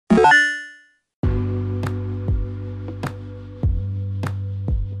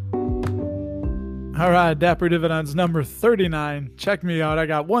All right, Dapper Dividends number 39. Check me out. I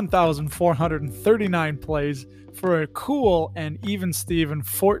got 1,439 plays for a cool and even Steven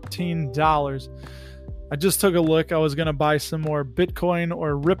 $14. I just took a look. I was going to buy some more Bitcoin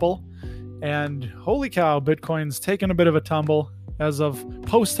or Ripple, and holy cow, Bitcoin's taking a bit of a tumble. As of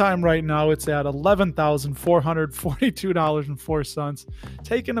post time right now, it's at $11,442.04.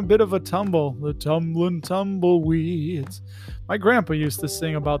 Taking a bit of a tumble. The tumbling tumbleweeds. My grandpa used to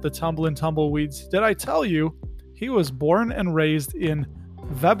sing about the tumbling tumbleweeds. Did I tell you he was born and raised in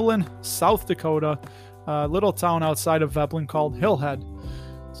Veblen, South Dakota, a little town outside of Veblen called Hillhead.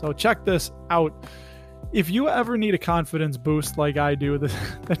 So check this out. If you ever need a confidence boost like I do,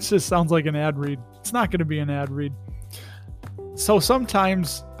 that just sounds like an ad read. It's not going to be an ad read. So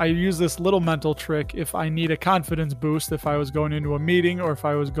sometimes I use this little mental trick if I need a confidence boost, if I was going into a meeting or if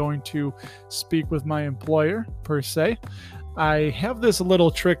I was going to speak with my employer per se. I have this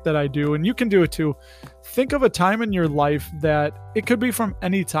little trick that I do, and you can do it too. Think of a time in your life that it could be from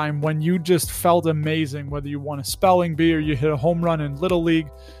any time when you just felt amazing, whether you won a spelling bee or you hit a home run in Little League,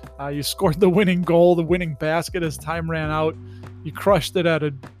 you scored the winning goal, the winning basket as time ran out, you crushed it at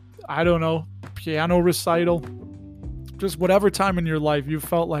piano recital. Just whatever time in your life you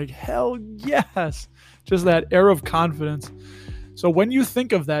felt like, hell yes, just that air of confidence. So when you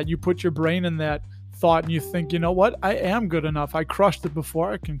think of that, you put your brain in that thought and you think, you know what, I am good enough. I crushed it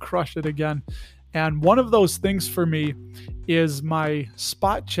before, I can crush it again. And one of those things for me is my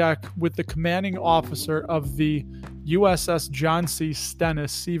spot check with the commanding officer of the USS John C.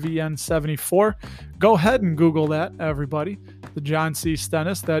 Stennis, CVN 74. Go ahead and Google that, everybody. The John C.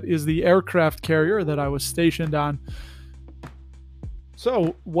 Stennis, that is the aircraft carrier that I was stationed on.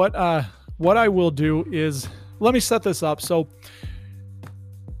 So what I will do is, let me set this up. So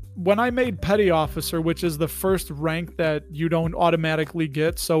when I made petty officer, which is the first rank that you don't automatically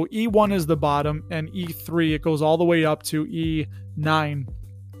get, so E1 is the bottom and E3, it goes all the way up to E9.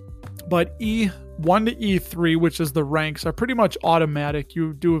 But E1 to E3, which is the ranks, are pretty much automatic.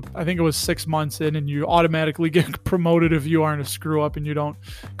 You do, I think it was 6 months in, and you automatically get promoted if you aren't a screw up and you don't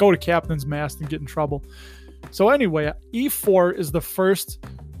go to captain's mast and get in trouble. So anyway, E4 is the first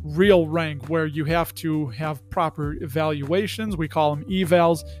real rank where you have to have proper evaluations. We call them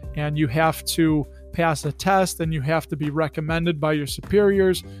evals, and you have to pass a test and you have to be recommended by your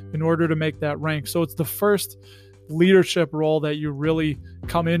superiors in order to make that rank. So it's the first leadership role that you really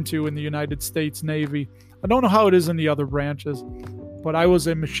come into in the United States Navy. I don't know how it is in the other branches, but I was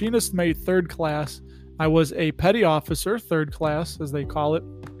a machinist mate 3rd class. I was a petty officer 3rd class, as they call it.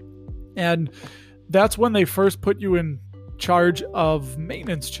 And that's when they first put you in charge of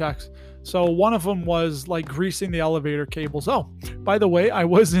maintenance checks. So one of them was like greasing the elevator cables. Oh, by the way, I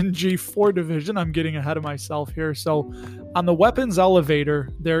was in G4 division. I'm getting ahead of myself here. So on the weapons elevator,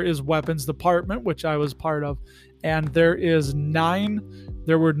 there is weapons department, which I was part of. And there are,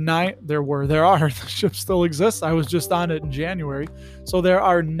 the ship still exists. I was just on it in January. So there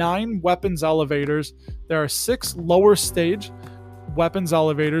are 9 weapons elevators. There are 6 lower stage weapons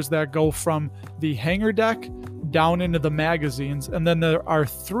elevators that go from the hangar deck down into the magazines, and then there are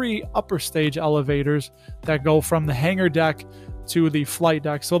 3 upper stage elevators that go from the hangar deck to the flight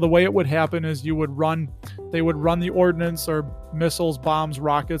deck. So the way it would happen is they would run the ordnance or missiles, bombs,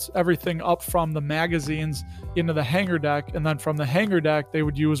 rockets, everything up from the magazines into the hangar deck, and then from the hangar deck they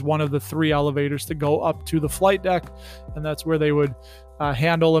would use one of the 3 elevators to go up to the flight deck, and that's where they would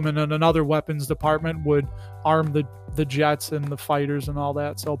handle them, and then another weapons department would arm the jets and the fighters and all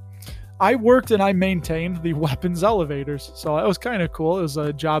that. So I worked and I maintained the weapons elevators. So that was kind of cool. It was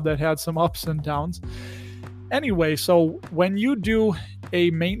a job that had some ups and downs. Anyway, so when you do a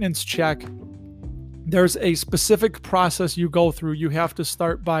maintenance check, there's a specific process you go through. You have to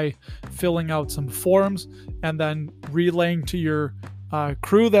start by filling out some forms and then relaying to your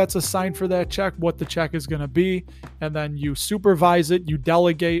crew that's assigned for that check what the check is going to be, and then you supervise it, you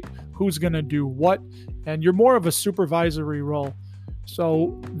delegate who's going to do what, and you're more of a supervisory role.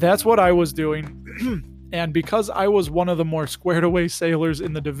 So that's what I was doing. And because I was one of the more squared away sailors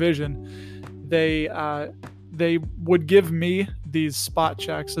in the division, they would give me these spot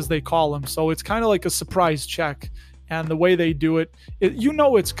checks, as they call them. So it's kind of like a surprise check, and the way they do it,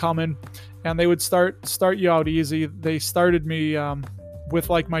 it's coming, and they would start you out easy. They started me with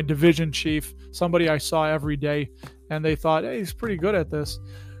like my division chief, somebody I saw every day, and they thought, hey, he's pretty good at this.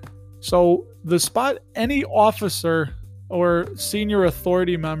 So the spot, any officer or senior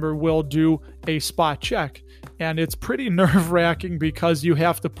authority member will do a spot check, and it's pretty nerve-wracking because you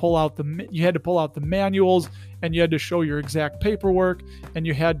had to pull out the manuals, and you had to show your exact paperwork, and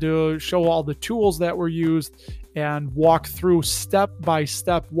you had to show all the tools that were used, and walk through step by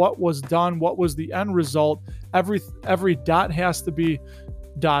step what was done, what was the end result. Every dot has to be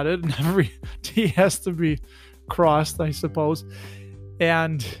dotted and every T has to be crossed, I suppose.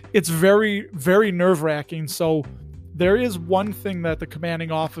 And it's very, very nerve-wracking. So there is one thing that the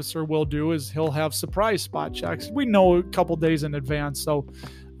commanding officer will do is he'll have surprise spot checks. We know a couple days in advance. So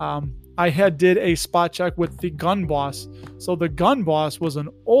I did a spot check with the gun boss. So the gun boss was an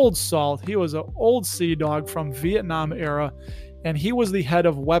old salt. He was an old Sea Dog from Vietnam era, and he was the head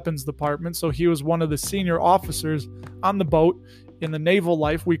of weapons department. So he was one of the senior officers on the boat. In the naval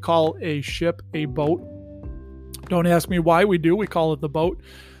life, we call a ship a boat. Don't ask me why we do. We call it the boat.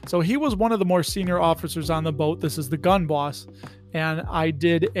 So he was one of the more senior officers on the boat. This is the gun boss. And I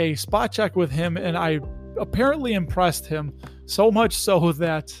did a spot check with him, and I apparently impressed him so much so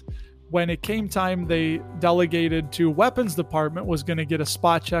that when it came time, they delegated to weapons department was going to get a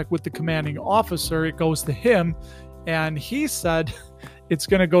spot check with the commanding officer. It goes to him, and he said it's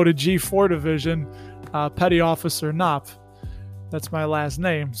going to go to G4 division, Petty Officer Knopf. That's my last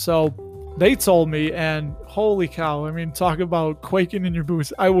name. So they told me, and holy cow, I mean, talk about quaking in your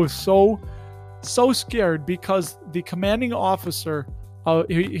boots. I was so scared because the commanding officer,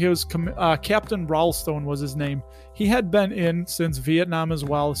 he was Captain Ralston was his name. He had been in since Vietnam as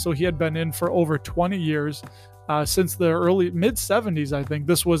well. So he had been in for over 20 years, since the mid-70s, I think.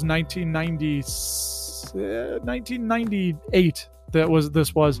 This was 1998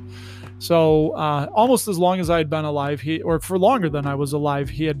 this was. So almost as long as I had been alive, or for longer than I was alive,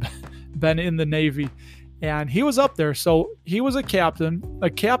 he had been in the Navy. And he was up there. So he was a captain.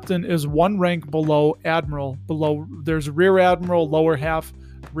 A captain is one rank below admiral. There's rear admiral, lower half,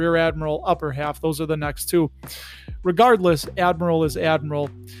 rear admiral, upper half. Those are the next two. Regardless, admiral is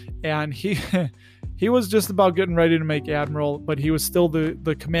admiral. And he was just about getting ready to make admiral, but he was still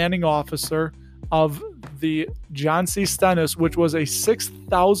the commanding officer of the John C. Stennis, which was a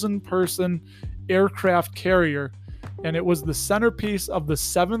 6,000 person aircraft carrier. And it was the centerpiece of the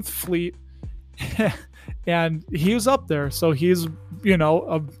 7th Fleet. And he was up there. So he's,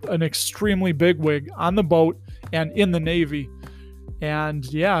 an extremely bigwig on the boat and in the Navy. And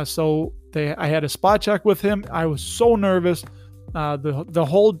yeah, so I had a spot check with him. I was so nervous. The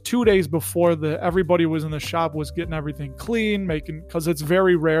whole 2 days before everybody was in the shop was getting everything clean, because it's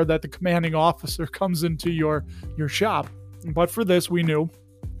very rare that the commanding officer comes into your shop. But for this, we knew.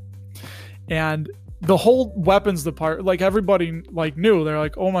 And the whole weapons department, like everybody knew. They're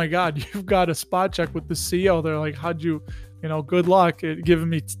like, oh my God, you've got a spot check with the CO. They're like, how'd you, good luck at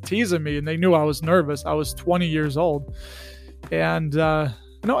teasing me. And they knew I was nervous. I was 20 years old. And,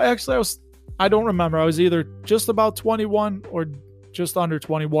 actually I don't remember. I was either just about 21 or just under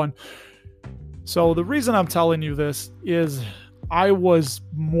 21. So the reason I'm telling you this is I was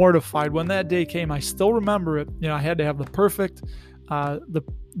mortified when that day came. I still remember it. I had to have the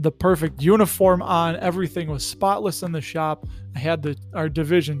perfect uniform on. Everything was spotless in the shop. I had our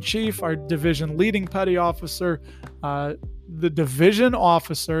division chief, our division leading petty officer, the division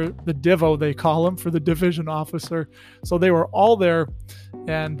officer, the Divo they call him for the division officer. So they were all there,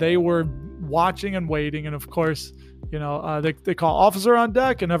 and they were watching and waiting. And of course, they call officer on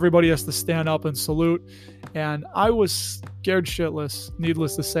deck, and everybody has to stand up and salute. And I was scared shitless.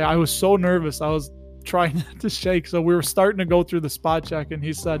 Needless to say, I was so nervous. I was trying not to shake. So we were starting to go through the spot check, and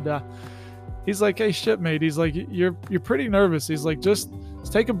he said, he's like, hey, shipmate. He's like, you're pretty nervous. He's like, just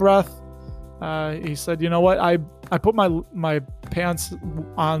take a breath. He said, you know what? I put my pants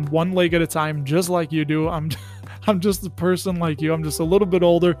on one leg at a time, just like you do. I'm just a person like you. I'm just a little bit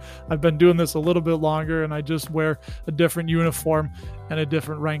older. I've been doing this a little bit longer, and I just wear a different uniform and a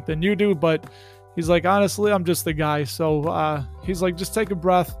different rank than you do. But he's like, honestly, I'm just the guy. So he's like, just take a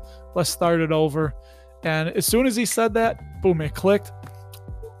breath. Let's start it over. And as soon as he said that, boom, it clicked.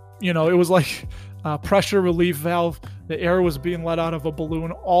 It was like a pressure relief valve. The air was being let out of a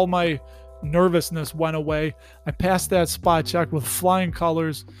balloon. All my nervousness went away. I passed that spot check with flying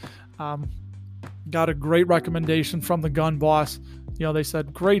colors. Got a great recommendation from the gun boss. They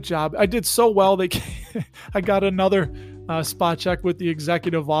said, great job. I did so well. I got another spot check with the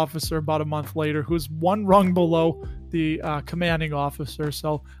executive officer about a month later, who's one rung below the commanding officer.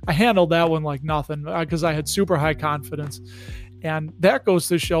 So I handled that one like nothing because I had super high confidence. And that goes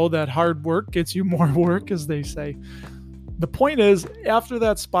to show that hard work gets you more work, as they say. The point is, after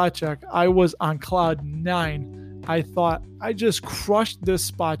that spot check, I was on cloud 9. I thought I just crushed this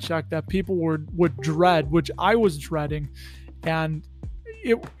spot check that people would dread, which I was dreading. And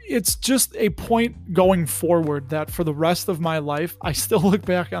it's just a point going forward that for the rest of my life, I still look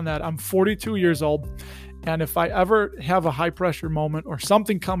back on that. I'm 42 years old, And if I ever have a high pressure moment or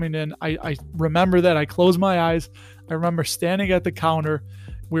something coming in, I remember that. I close my eyes. I remember standing at the counter.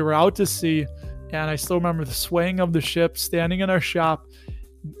 We were out to sea, and I still remember the swaying of the ship, standing in our shop,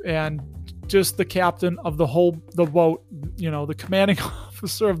 and just the captain of the boat, the commanding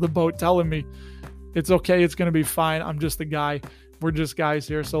officer of the boat telling me, it's okay, it's going to be fine. I'm just a guy. We're just guys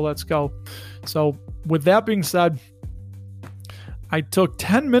here, so let's go. So with that being said, I took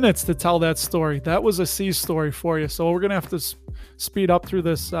 10 minutes to tell that story. That was a sea story for you. So we're going to have to speed up through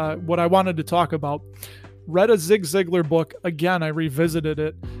this, what I wanted to talk about. Read a Zig Ziglar book. Again, I revisited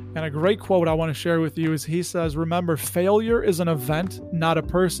it. And a great quote I want to share with you is he says, remember, failure is an event, not a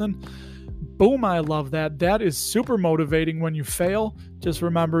person. Boom, I love that. That is super motivating. When you fail, just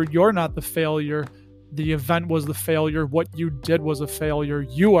remember you're not the failure. The event was the failure. What you did was a failure.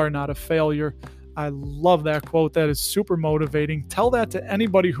 You are not a failure. I love that quote. That is super motivating. Tell that to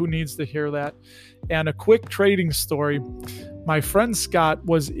anybody who needs to hear that. And a quick trading story. My friend Scott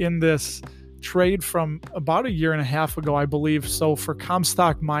was in this trade from about a year and a half ago, I believe. So for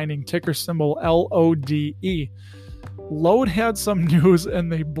Comstock Mining, ticker symbol LODE. Lode had some news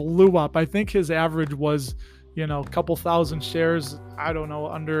and they blew up. I think his average was, a couple thousand shares, I don't know,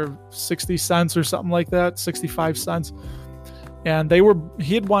 under 60 cents or something like that, 65 cents. And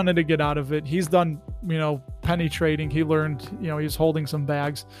he had wanted to get out of it. He's done, penny trading. He learned, he's holding some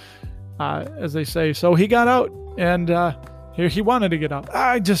bags, as they say. So he got out and he wanted to get out.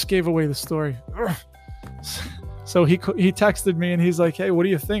 I just gave away the story. So he texted me and he's like, hey, what do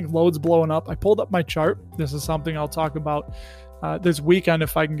you think? Lode's blowing up. I pulled up my chart. This is something I'll talk about this weekend.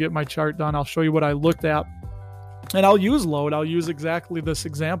 If I can get my chart done, I'll show you what I looked at. And I'll use Lode. I'll use exactly this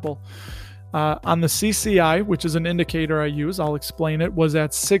example. On the CCI, which is an indicator I use, I'll explain it, was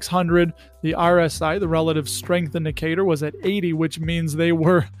at 600. The RSI, the relative strength indicator, was at 80, which means they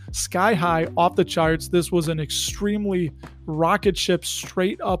were sky high off the charts. This was an extremely rocket ship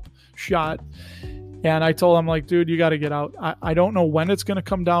straight up shot. And I told him, like, dude, you got to get out. I don't know when it's going to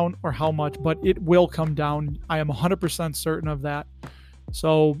come down or how much, but it will come down. I am 100% certain of that.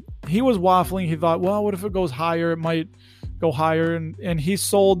 So he was waffling. He thought, well, what if it goes higher? It might go higher. And he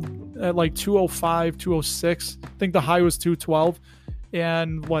sold at like 205, 206. I think the high was 212.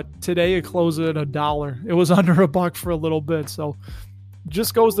 And today it closed at $1. It was under $1 for a little bit. So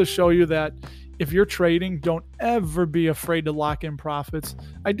just goes to show you that if you're trading, don't ever be afraid to lock in profits.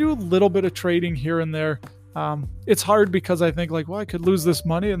 I do a little bit of trading here and there. It's hard because I think I could lose this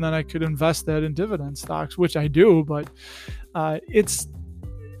money and then I could invest that in dividend stocks, which I do. But it's,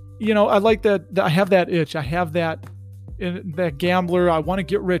 I like that. I have that itch. I have that gambler. I want to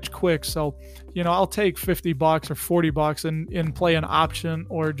get rich quick. So, I'll take $50 or $40 and play an option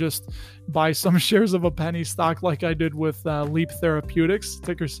or just buy some shares of a penny stock like I did with Leap Therapeutics,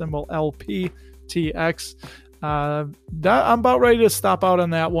 ticker symbol LPTX. I'm about ready to stop out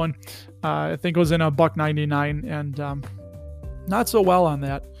on that one. I think it was in $1.99 and not so well on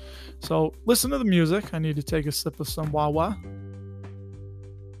that. So listen to the music. I need to take a sip of some Wawa.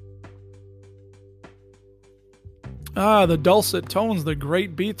 The dulcet tones, the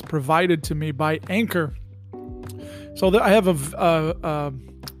great beats provided to me by Anchor. So I have a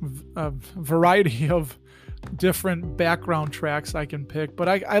variety of different background tracks I can pick, but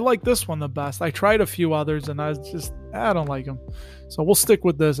I like this one the best. I tried a few others and I don't like them. So we'll stick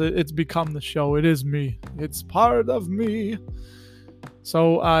with this. It's become the show. It is me. It's part of me.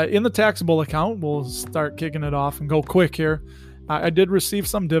 So in the taxable account, we'll start kicking it off and go quick here. I did receive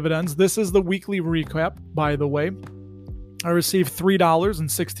some dividends. This is the weekly recap, by the way. I received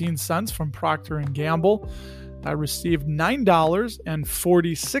 $3.16 from Procter & Gamble. I received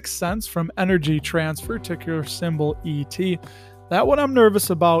 $9.46 from Energy Transfer, ticker symbol ET. That one I'm nervous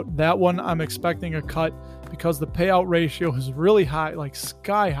about. That one I'm expecting a cut because the payout ratio is really high, like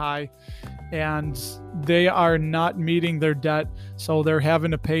sky high, and they are not meeting their debt, so they're having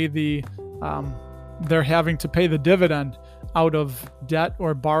to pay the dividend out of debt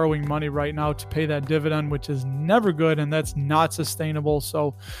or borrowing money right now to pay that dividend, which is never good, and that's not sustainable.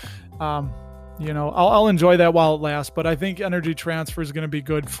 So, I'll enjoy that while it lasts, but I think Energy Transfer is going to be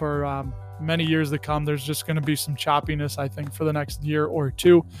good for many years to come. There's just going to be some choppiness, I think, for the next year or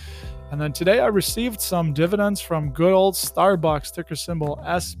two. And then today I received some dividends from good old Starbucks, ticker symbol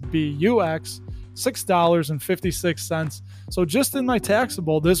SBUX, $6.56. So just in my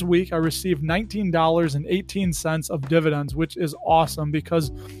taxable this week, I received $19.18 of dividends, which is awesome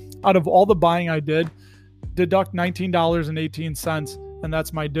because out of all the buying I did, deduct $19.18, and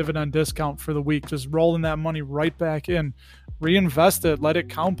that's my dividend discount for the week. Just rolling that money right back in, reinvest it, let it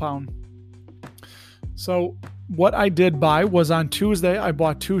compound. So what I did buy was on Tuesday, I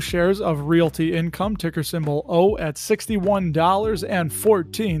bought 2 shares of Realty Income, ticker symbol O, at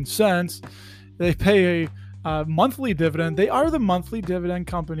 $61.14. They pay a monthly dividend. They are the monthly dividend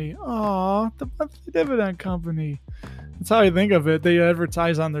company. Aw, the monthly dividend company. That's how I think of it. They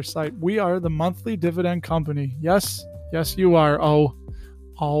advertise on their site. We are the monthly dividend company. Yes, you are. O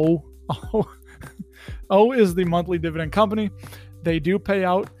is the monthly dividend company. They do pay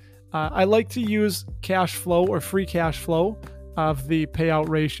out. I like to use cash flow or free cash flow of the payout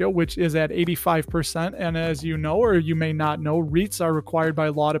ratio, which is at 85%. And as you know, or you may not know, REITs are required by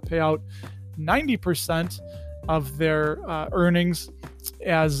law to pay out 90% of their earnings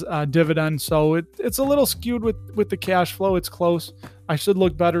as a dividend. So it's a little skewed with the cash flow. It's close. I should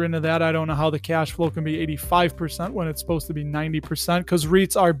look better into that. I don't know how the cash flow can be 85% when it's supposed to be 90%, because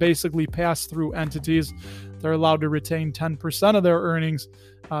REITs are basically pass-through entities. They're allowed to retain 10% of their earnings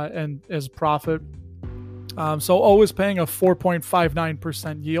and as profit. So O is paying a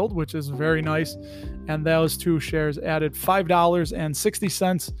 4.59% yield, which is very nice. And those 2 shares added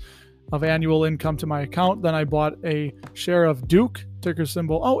 $5.60 of annual income to my account. Then I bought a share of Duke, ticker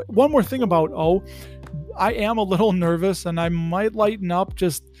symbol. Oh, one more thing about O. I am a little nervous and I might lighten up.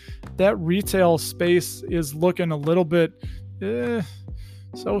 Just that retail space is looking a little bit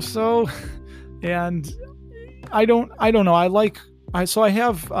so. And I don't know. So I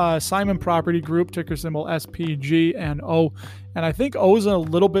have Simon Property Group, ticker symbol SPG and O. And I think O is in a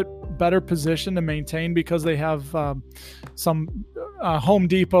little bit better position to maintain because they have some Home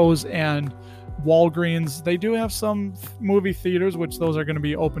Depots and Walgreens. They do have some movie theaters, which those are going to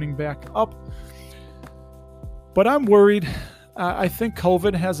be opening back up. But I'm worried. I think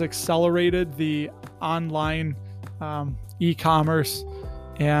COVID has accelerated the online e-commerce,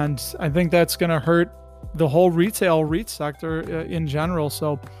 and I think that's going to hurt the whole retail REIT sector in general.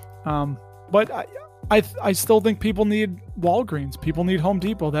 So, but I still think people need Walgreens. People need Home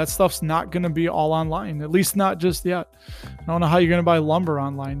Depot. That stuff's not going to be all online, at least not just yet. I don't know how you're going to buy lumber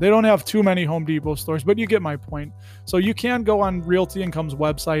online. They don't have too many Home Depot stores, but you get my point. So you can go on Realty Income's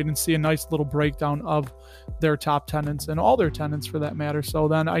website and see a nice little breakdown of their top tenants and all their tenants for that matter. So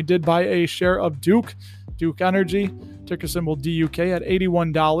then I did buy a share of Duke Energy, ticker symbol DUK, at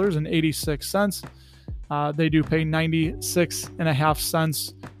 $81.86. They do pay 96.5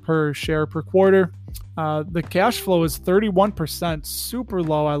 cents per share per quarter. The cash flow is 31%, super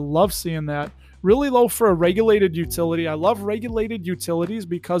low. I love seeing that. Really low for a regulated utility. I love regulated utilities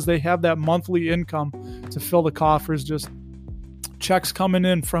because they have that monthly income to fill the coffers, just checks coming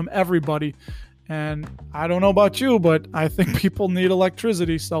in from everybody. And I don't know about you, but I think people need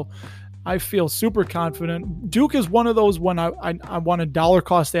electricity. So I feel super confident. Duke is one of those when I want a dollar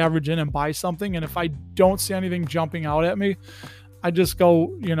cost average in and buy something. And if I don't see anything jumping out at me, I just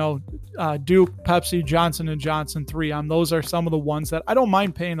go, Duke, Pepsi, Johnson & Johnson, 3M. Those are some of the ones that I don't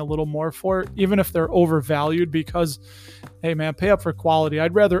mind paying a little more for, even if they're overvalued, because, hey, man, pay up for quality.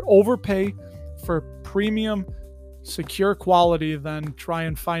 I'd rather overpay for premium, secure quality than try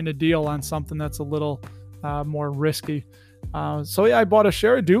and find a deal on something that's a little more risky. So, yeah, I bought a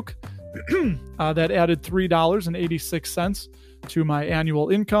share of Duke that added $3.86 to my annual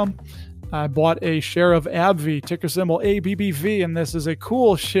income. I bought a share of AbbVie, ticker symbol ABBV, and this is a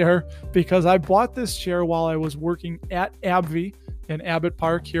cool share because I bought this share while I was working at AbbVie in Abbott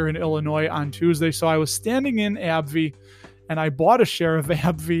Park here in Illinois on Tuesday. So I was standing in AbbVie and I bought a share of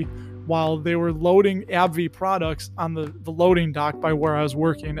AbbVie while they were loading AbbVie products on the loading dock by where I was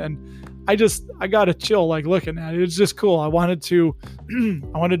working. And I got a chill like looking at it. It's just cool. I wanted to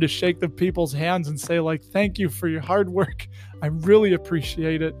shake the people's hands and say, like, thank you for your hard work. I really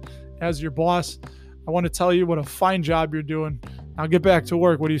appreciate it. As your boss, I want to tell you what a fine job you're doing. I'll get back to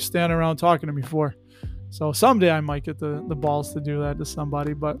work. What are you standing around talking to me for? So someday I might get the balls to do that to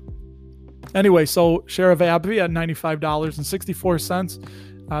somebody. But anyway, so share of AbbVie at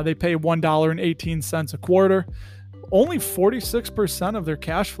 $95.64. They pay $1.18 a quarter. Only 46% of their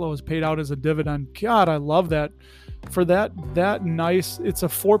cash flow is paid out as a dividend. God, I love that. For that nice, it's a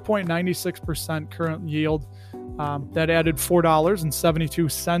 4.96% current yield. That added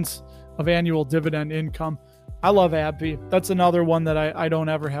 $4.72 of annual dividend income. I love AbbVie. That's another one that I don't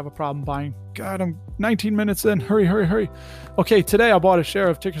ever have a problem buying. God, I'm 19 minutes in. Hurry. Okay, today I bought a share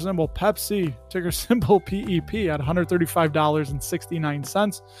of ticker symbol Pepsi, ticker symbol PEP at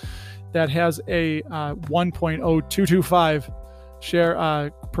 $135.69. That has a 1.0225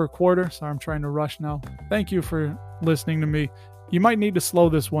 share per quarter. Sorry, I'm trying to rush now. Thank you for listening to me. You might need to slow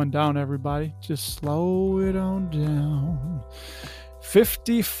this one down, everybody. Just slow it on down.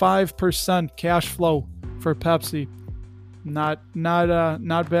 55% cash flow for Pepsi. Not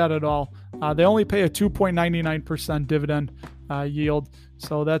bad at all. They only pay a 2.99% dividend yield.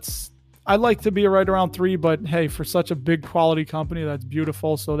 So I like to be right around 3, but hey, for such a big quality company, that's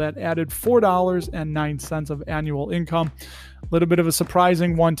beautiful. So that added $4.09 of annual income. A little bit of a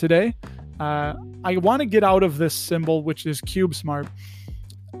surprising one today. I want to get out of this symbol, which is CubeSmart.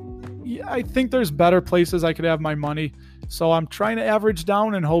 I think there's better places I could have my money. So I'm trying to average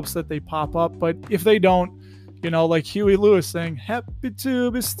down in hopes that they pop up. But if they don't, like Huey Lewis saying, happy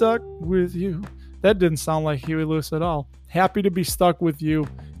to be stuck with you. That didn't sound like Huey Lewis at all. Happy to be stuck with you.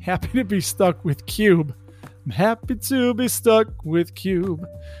 Happy to be stuck with Cube. I'm happy to be stuck with Cube.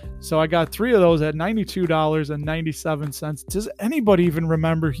 So I got 3 of those at $92.97. Does anybody even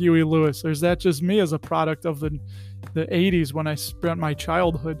remember Huey Lewis? Or is that just me as a product of the 80s when I spent my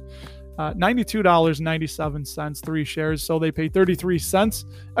childhood? $92.97, 3 shares. So they pay 33 cents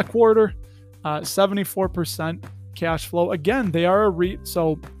a quarter, 74% cash flow. Again, they are a REIT,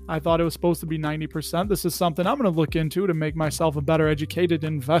 so I thought it was supposed to be 90%. This is something I'm going to look into to make myself a better educated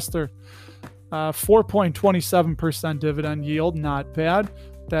investor. 4.27% dividend yield, not bad.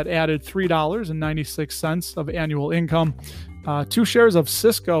 That added $3.96 of annual income. 2 shares of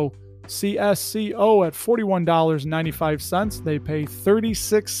Cisco, CSCO, at $41.95. They pay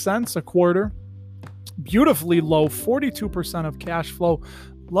 36 cents a quarter. Beautifully low, 42% of cash flow.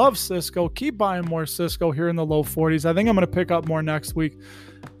 Love Cisco. Keep buying more Cisco here in the low 40s. I think I'm going to pick up more next week.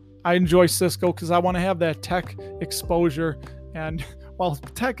 I enjoy Cisco because I want to have that tech exposure. And while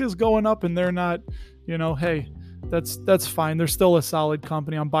tech is going up and they're not, hey, that's fine. They're still a solid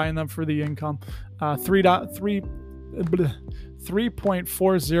company. I'm buying them for the income.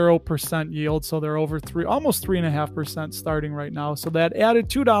 3.40% yield. So they're over almost 3.5% starting right now. So that added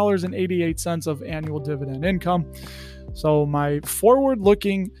 $2.88 of annual dividend income. So my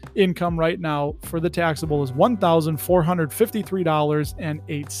forward-looking income right now for the taxable is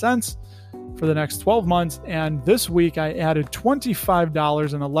 $1,453.08 for the next 12 months. And this week I added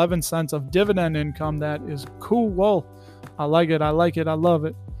 $25.11 of dividend income. That is cool. Well, I like it. I love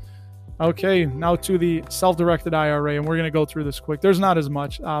it. Okay, now to the self-directed IRA, and we're going to go through this quick. There's not as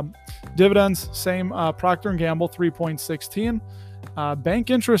much. Dividends, same. Procter & Gamble, 3.16. Bank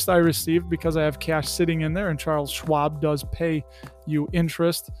interest I received because I have cash sitting in there, and Charles Schwab does pay you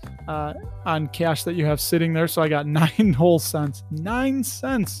interest on cash that you have sitting there. So I got 9 whole cents. 9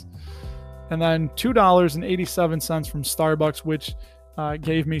 cents. And then $2.87 from Starbucks, which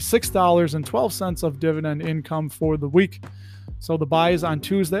gave me $6.12 of dividend income for the week. So the buys on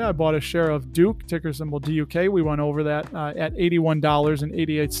Tuesday, I bought a share of Duke, ticker symbol DUK. We went over that at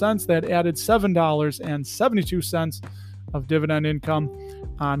 $81.88. That added $7.72 of dividend income.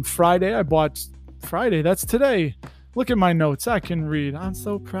 On Friday, I bought that's today. Look at my notes. I can read. I'm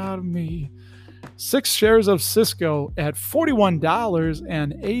so proud of me. 6 shares of Cisco at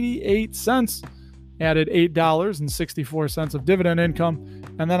 $41.88. Added $8.64 of dividend income.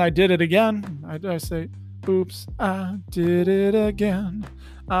 And then I did it again. I say, oops, I did it again.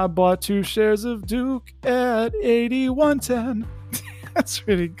 I bought 2 shares of Duke at $81.10. That's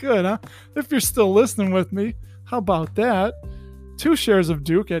really good, huh? If you're still listening with me, how about that? 2 shares of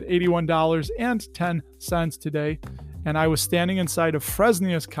Duke at $81.10 today. And I was standing inside of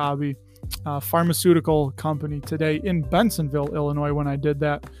Fresenius Kabi, pharmaceutical company, today in Bensenville, Illinois, when I did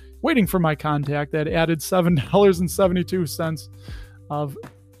that, waiting for my contact. That added $7.72 of,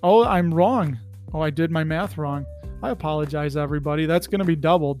 I'm wrong. I did my math wrong. I apologize, everybody. That's going to be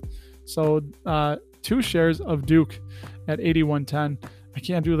doubled. So 2 shares of Duke at $81.10. I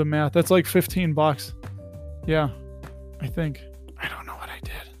can't do the math. That's like $15. Yeah, I think. I don't know what I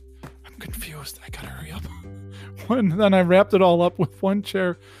did. I'm confused. I got to hurry up. Then I wrapped it all up with 1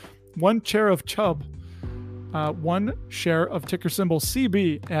 share of Chubb. 1 share of ticker symbol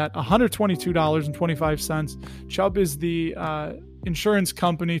CB at $122.25. Chubb is the insurance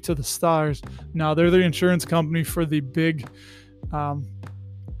company to the stars. Now they're the insurance company for the big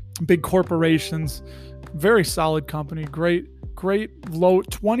corporations. Very solid company. Great low,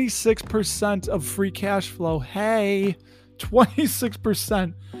 26% of free cash flow. Hey,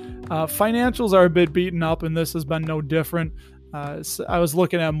 26%. Financials are a bit beaten up, and this has been no different. So I was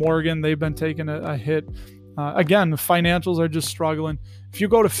looking at Morgan. They've been taking a hit. Again, the financials are just struggling. If you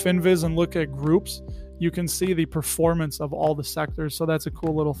go to FinViz and look at groups, you can see the performance of all the sectors. So that's a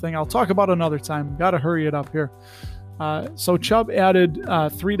cool little thing. I'll talk about another time. Got to hurry it up here. So Chubb added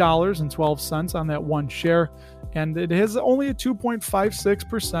 $3.12 on that 1 share, and it has only a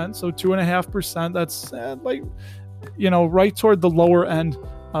 2.56%, so 2.5%. That's right toward the lower end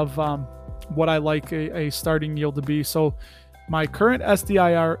of what I like a starting yield to be. So my current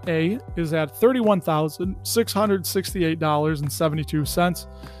SDIRA is at $31,668.72.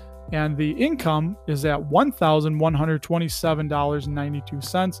 and the income is at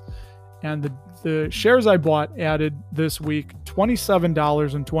 $1,127.92. And the shares I bought added this week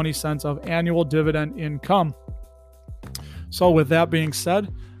 $27.20 of annual dividend income. So with that being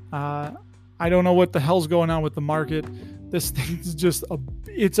said, I don't know what the hell's going on with the market. This thing's just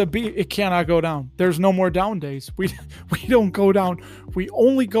it cannot go down. There's no more down days. We don't go down. We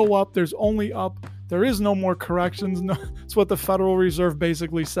only go up. There's only up. There is no more corrections. No, that's what the Federal Reserve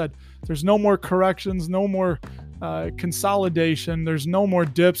basically said. There's no more corrections, no more consolidation. There's no more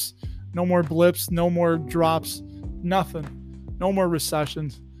dips, no more blips, no more drops, nothing. No more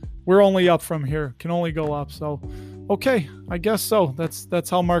recessions. We're only up from here. Can only go up. So, okay, I guess so. That's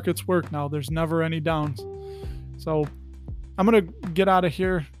how markets work now. There's never any downs. So I'm going to get out of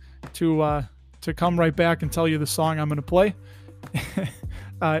here to come right back and tell you the song I'm going to play.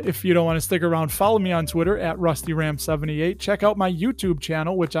 If you don't want to stick around, follow me on Twitter at RustyRam78. Check out my YouTube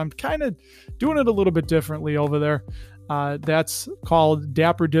channel, which I'm kind of doing it a little bit differently over there. That's called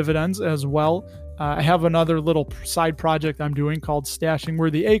Dapper Dividends as well. I have another little side project I'm doing called Stashing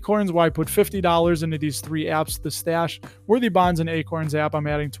Worthy Acorns, where I put $50 into these 3 apps, the Stash, Worthy Bonds, and Acorns app. I'm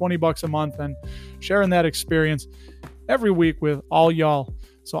adding $20 a month and sharing that experience every week with all y'all.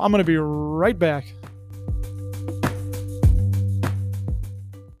 So I'm going to be right back.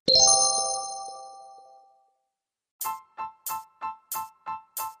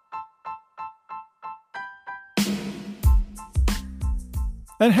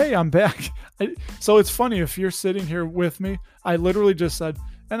 And hey, I'm back. So it's funny, if you're sitting here with me, I literally just said,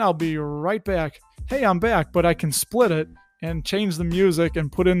 and I'll be right back. Hey, I'm back, but I can split it and change the music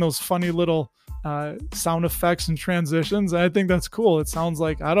and put in those funny little sound effects and transitions. And I think that's cool. It sounds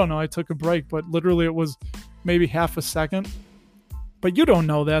like, I don't know, I took a break, but literally it was maybe half a second. But you don't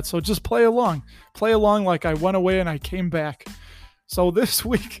know that, so just play along. Play along like I went away and I came back. So this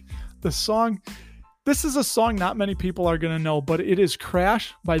week, the song... This is a song not many people are going to know, but it is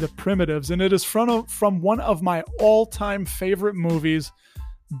Crash by the Primitives, and it is from one of my all-time favorite movies,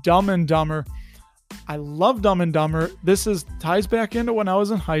 Dumb and Dumber. I love Dumb and Dumber. This ties back into when I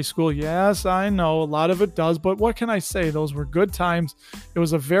was in high school. Yes, I know, a lot of it does, but what can I say? Those were good times. It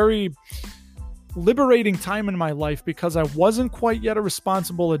was a very liberating time in my life because I wasn't quite yet a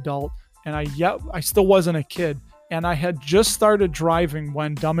responsible adult, and I still wasn't a kid, and I had just started driving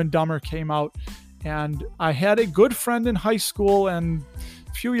when Dumb and Dumber came out. And I had a good friend in high school, and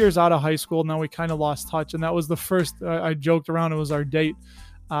a few years out of high school, now we kind of lost touch. And that was the first, I joked around, it was our date.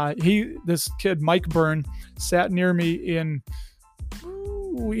 This kid, Mike Byrne, sat near me in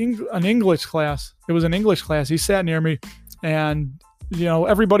an English class. It was an English class. He sat near me, and, you know,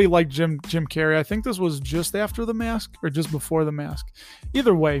 everybody liked Jim Carrey. I think this was just after The Mask or just before The Mask.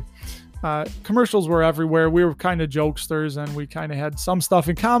 Either way, commercials were everywhere. We were kind of jokesters, and we kind of had some stuff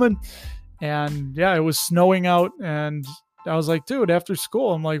in common. And yeah, it was snowing out, and I was like, dude, after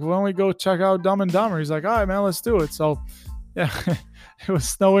school, I'm like, why don't we go check out Dumb and Dumber? He's like, all right, man, let's do it. So yeah, it was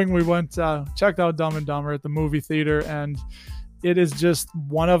snowing. We went, checked out Dumb and Dumber at the movie theater, and it is just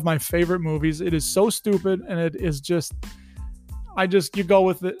one of my favorite movies. It is so stupid, and it is just, you go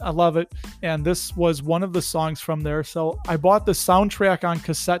with it. I love it. And this was one of the songs from there. So I bought the soundtrack on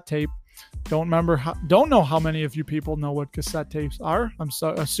cassette tape. Don't know how many of you people know what cassette tapes are. I'm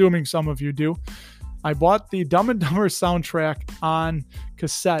assuming some of you do. I bought the Dumb and Dumber soundtrack on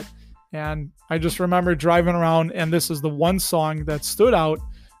cassette, and I just remember driving around, and this is the one song that stood out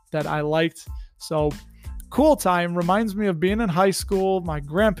that I liked. So cool time. Reminds me of being in high school. My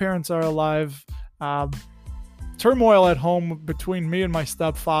grandparents are alive. Turmoil at home between me and my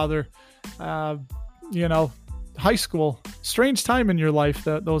stepfather. High school, strange time in your life,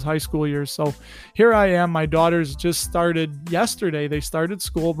 those high school years. So here I am. My daughters just started yesterday. They started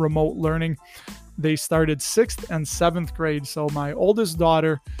school, remote learning. They started 6th and 7th grade. So my oldest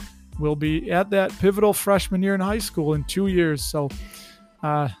daughter will be at that pivotal freshman year in high school in 2 years. So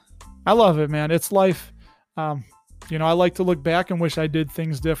I love it, man. It's life. I like to look back and wish I did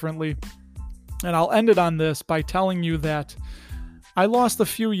things differently. And I'll end it on this by telling you that I lost a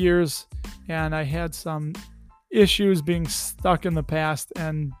few years, and I had some issues being stuck in the past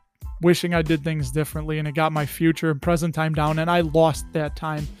and wishing I did things differently, and it got my future and present time down, and I lost that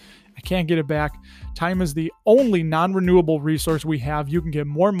time. I can't get it back. Time is the only non-renewable resource we have. You can get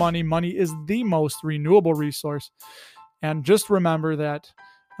more money. Money is the most renewable resource. And just remember that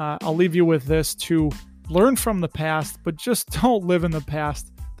I'll leave you with this: to learn from the past, but just don't live in the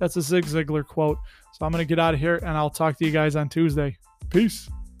past. That's a Zig Ziglar quote. So I'm going to get out of here, and I'll talk to you guys on Tuesday. Peace.